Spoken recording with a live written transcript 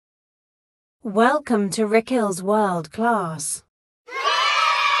Welcome to Rickill's World Class.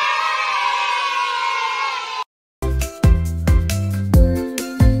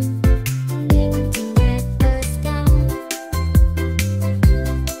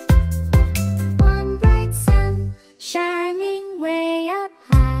 One bright sun shining way up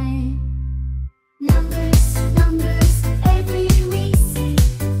high. Numbers, numbers, every we see.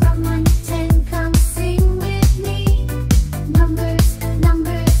 From 1 to 10, come sing with me. Numbers,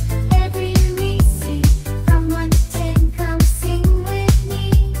 numbers, every we see. From 1 to 10, come sing with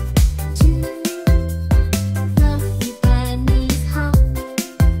me. 2, fluffy bunnies hop.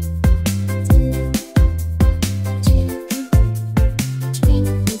 2,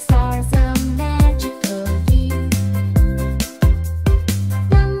 twinkling stars, a magical view.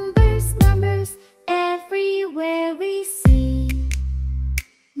 Numbers, numbers, everywhere we see.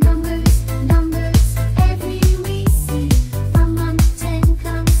 Numbers, numbers, every we see. From 1 to 10,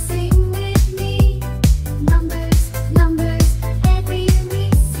 come sing with me. Numbers, numbers, every we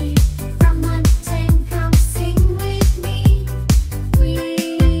see. From 1 to 10, come sing with me. 3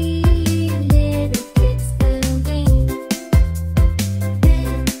 little kids building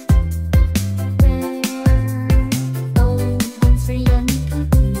red old homes for young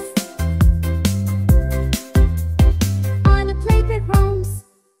puppies. On a play that roams.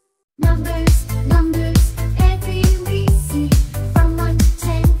 Numbers, numbers, every we see. From 1 to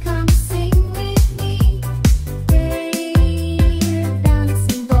 10, come sing with me. They're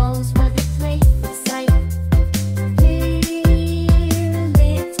bouncing balls, what a playful sight. They're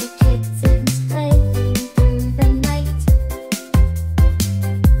little kittens playing through the night.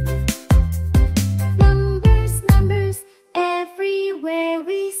 Numbers, numbers, everywhere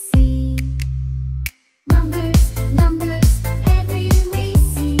we see. Numbers, numbers, every we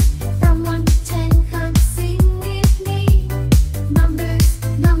see. From 1 to 10, come sing with me. Numbers,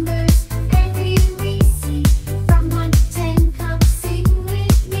 numbers, every we see. From 1 to 10, come sing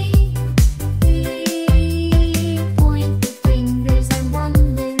with me. We point the fingers and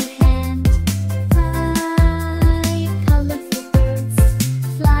wonder hand. 5 colorful birds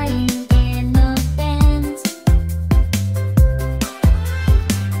flying in a band.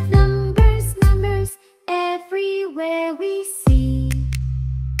 Numbers, numbers, everywhere we see.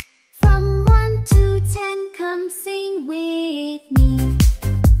 From 1 to 10, come sing with me.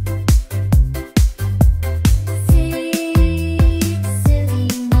 6 silly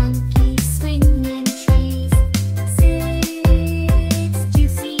monkeys swinging trees. 6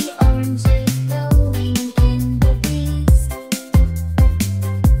 juicy oranges blowing in the breeze.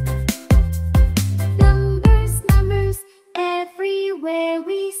 Numbers, numbers, everywhere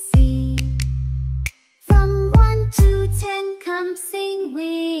we see. From 1 to 10, come sing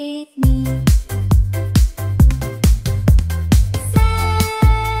with me.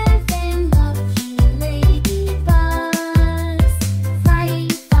 7 lucky ladybugs flying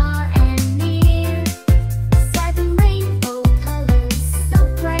far and near. 7 rainbow colors, so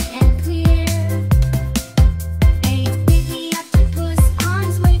bright and clear. 8 biggie octopus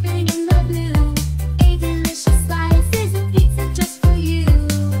arms waving in the blue. 8 delicious slices of pizza just for you.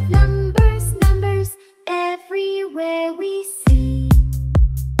 Numbers, numbers, everywhere we see.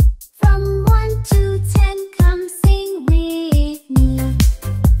 From 1 to 10, come sing with me.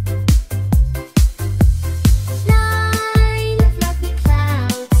 9 fluffy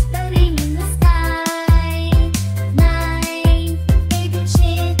clouds floating in the sky. 9 baby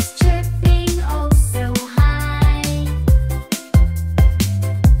chicks chirping oh so high.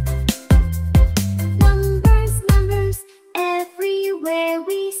 Numbers, numbers, everywhere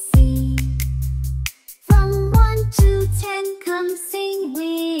we see. From 1 to 10, come sing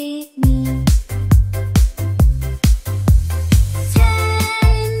with me.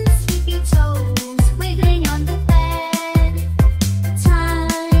 10 sleepy toes wiggling on the bed.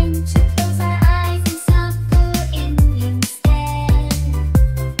 Time to close our eyes and snuggle in instead.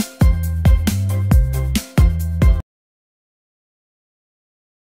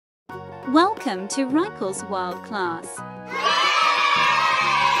 Welcome to Rickill's World Class.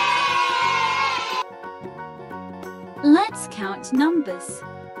 Let's count numbers.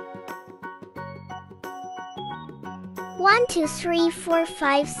 1, 2, 3, 4,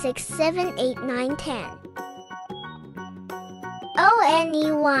 5, 6, 7, 8, 9, 10.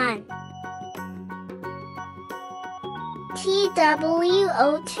 ONE1.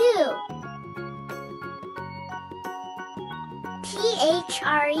 TWO2.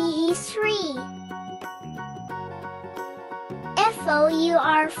 THREE3.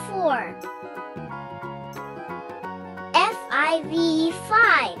 FOUR4. FIVE5.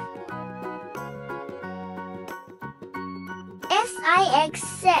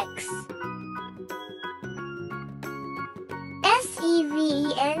 SIX6.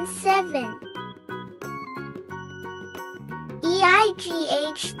 7.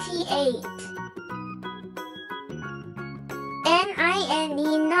 EIGHT 8.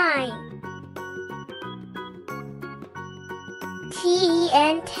 NINE 9.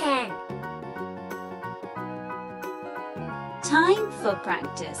 TEN 10. Time for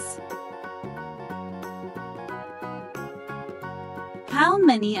practice. How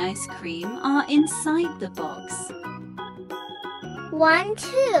many ice cream are inside the box? 1,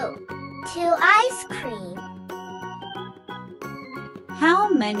 2. 2 ice cream. How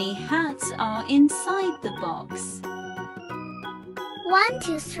many hats are inside the box? 1,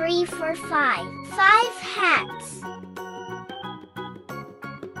 2, 3, 4, 5. 5 hats.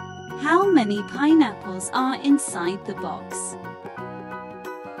 How many pineapples are inside the box?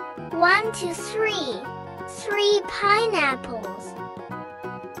 1, 2, 3. 3 pineapples.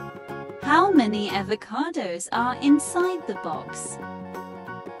 How many avocados are inside the box?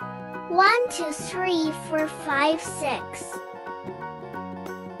 1, 2, 3, 4, 5, 6.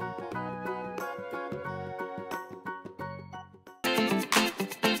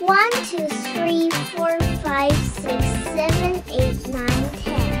 One, 2, 3, 4, 5, 6, 7, 8, 9,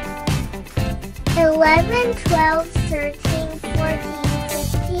 10. 11, 12, 13, 14,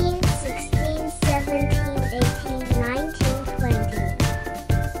 15, 16, 17, 18, 19, 20.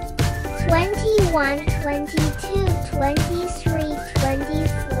 21, 22, 23,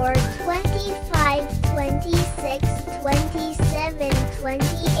 24, 25, 26, 27,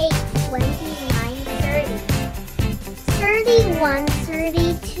 28, 29, 30. 31,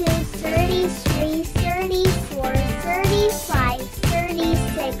 32, 33, 34, 35,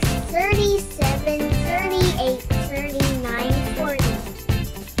 36, 37, 38, 39, 40.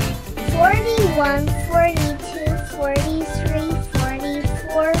 41, 42, 43,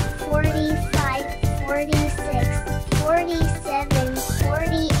 44, 45, 46, 47,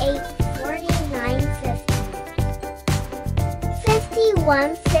 48, 49, 50.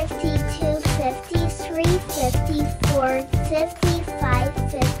 51, 52, 53, 54, 55,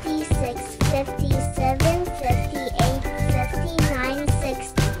 56, 57, 58, 59,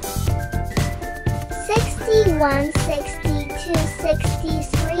 60. 61, 62,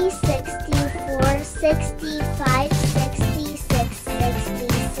 63, 64, 65, 66,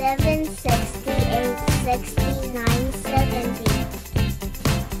 67, 68, 69, 70.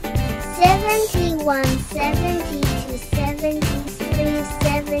 71, 72, 73,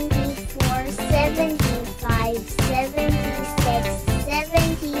 74, 75, 76,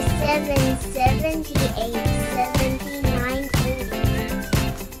 77, 78, 79, 80.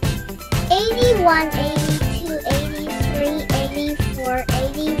 81, 82, 83, 84,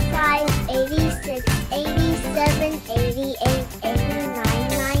 85, 86, 87, 88, 89,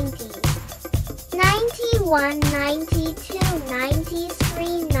 90. 91, 92,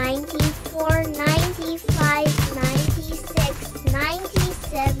 93, 94, 95, 96,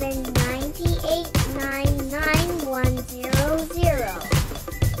 97, 98, 99, 100.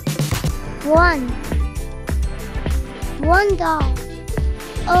 1. 1 doll.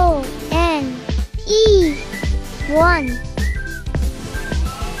 O-N-E. 1.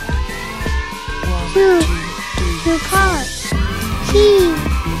 2. 2 cars. T-W-O.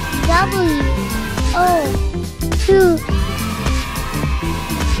 2.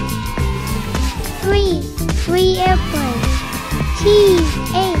 3. 3 airplanes.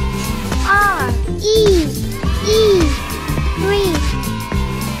 T-H-R-E-E. 3.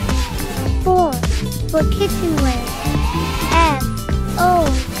 4. For kitchenware. F-O-U-R.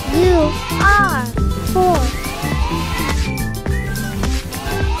 4.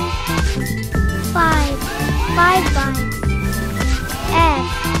 5. 5 vines.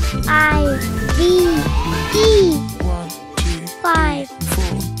 F-I-V-E. 5.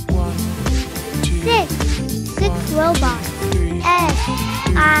 6. 6 robots.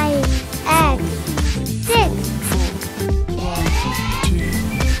 S-I-X. 6.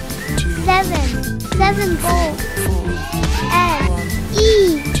 7. 7 bowls.